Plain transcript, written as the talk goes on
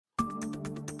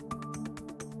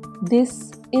This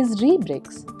is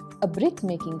Rebricks, a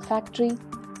brick-making factory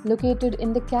located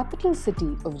in the capital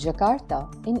city of Jakarta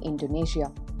in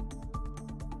Indonesia.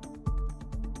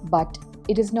 But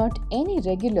it is not any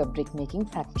regular brick-making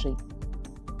factory.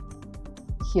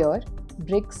 Here,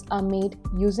 bricks are made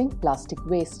using plastic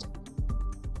waste.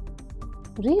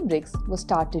 Rebricks was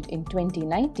started in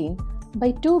 2019 by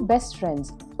two best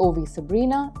friends, Ovi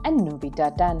Sabrina and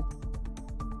Novita Tan.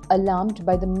 Alarmed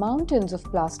by the mountains of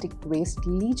plastic waste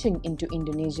leaching into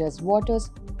Indonesia's waters,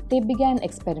 they began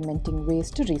experimenting ways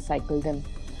to recycle them.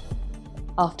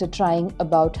 After trying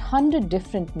about 100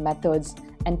 different methods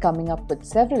and coming up with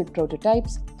several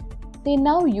prototypes, they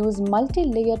now use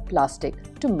multi-layered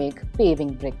plastic to make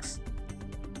paving bricks.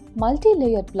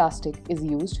 Multi-layered plastic is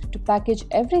used to package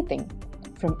everything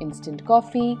from instant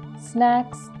coffee,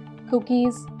 snacks,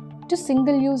 cookies, to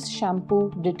single-use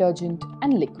shampoo, detergent,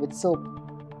 and liquid soap.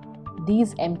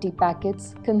 These empty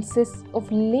packets consist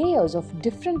of layers of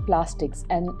different plastics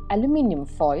and aluminium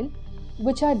foil,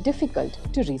 which are difficult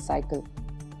to recycle.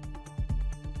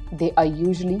 They are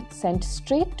usually sent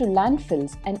straight to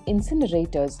landfills and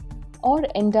incinerators or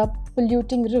end up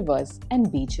polluting rivers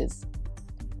and beaches.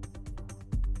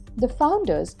 The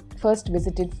founders first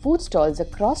visited food stalls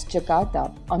across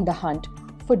Jakarta on the hunt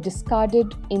for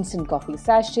discarded instant coffee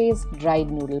sachets,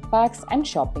 dried noodle packs, and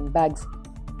shopping bags.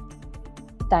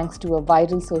 Thanks to a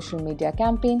viral social media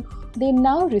campaign, they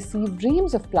now receive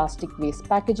reams of plastic waste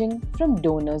packaging from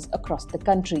donors across the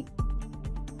country.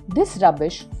 This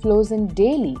rubbish flows in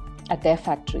daily at their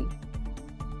factory.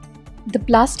 The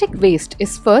plastic waste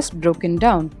is first broken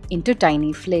down into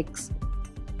tiny flakes.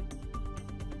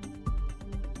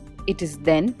 It is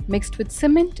then mixed with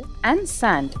cement and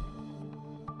sand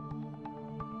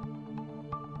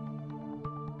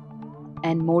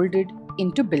and molded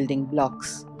into building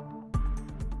blocks.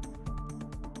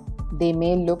 They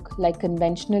may look like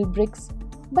conventional bricks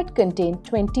but contain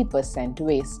 20%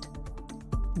 waste.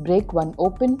 Break one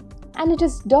open and it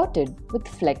is dotted with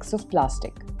flecks of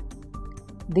plastic.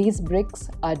 These bricks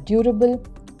are durable,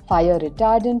 fire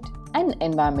retardant, and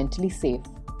environmentally safe.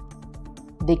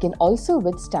 They can also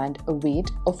withstand a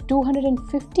weight of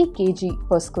 250 kg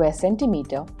per square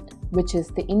centimeter, which is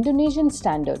the Indonesian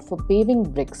standard for paving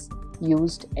bricks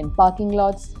used in parking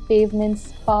lots,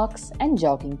 pavements, parks, and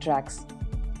jogging tracks.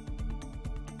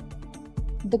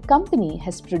 The company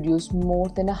has produced more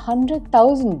than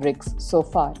 100,000 bricks so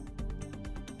far.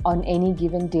 On any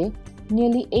given day,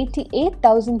 nearly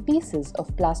 88,000 pieces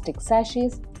of plastic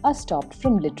sachets are stopped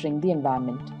from littering the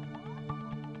environment.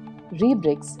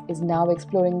 Rebricks is now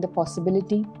exploring the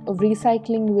possibility of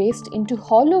recycling waste into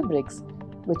hollow bricks,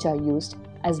 which are used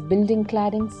as building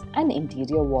claddings and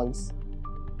interior walls.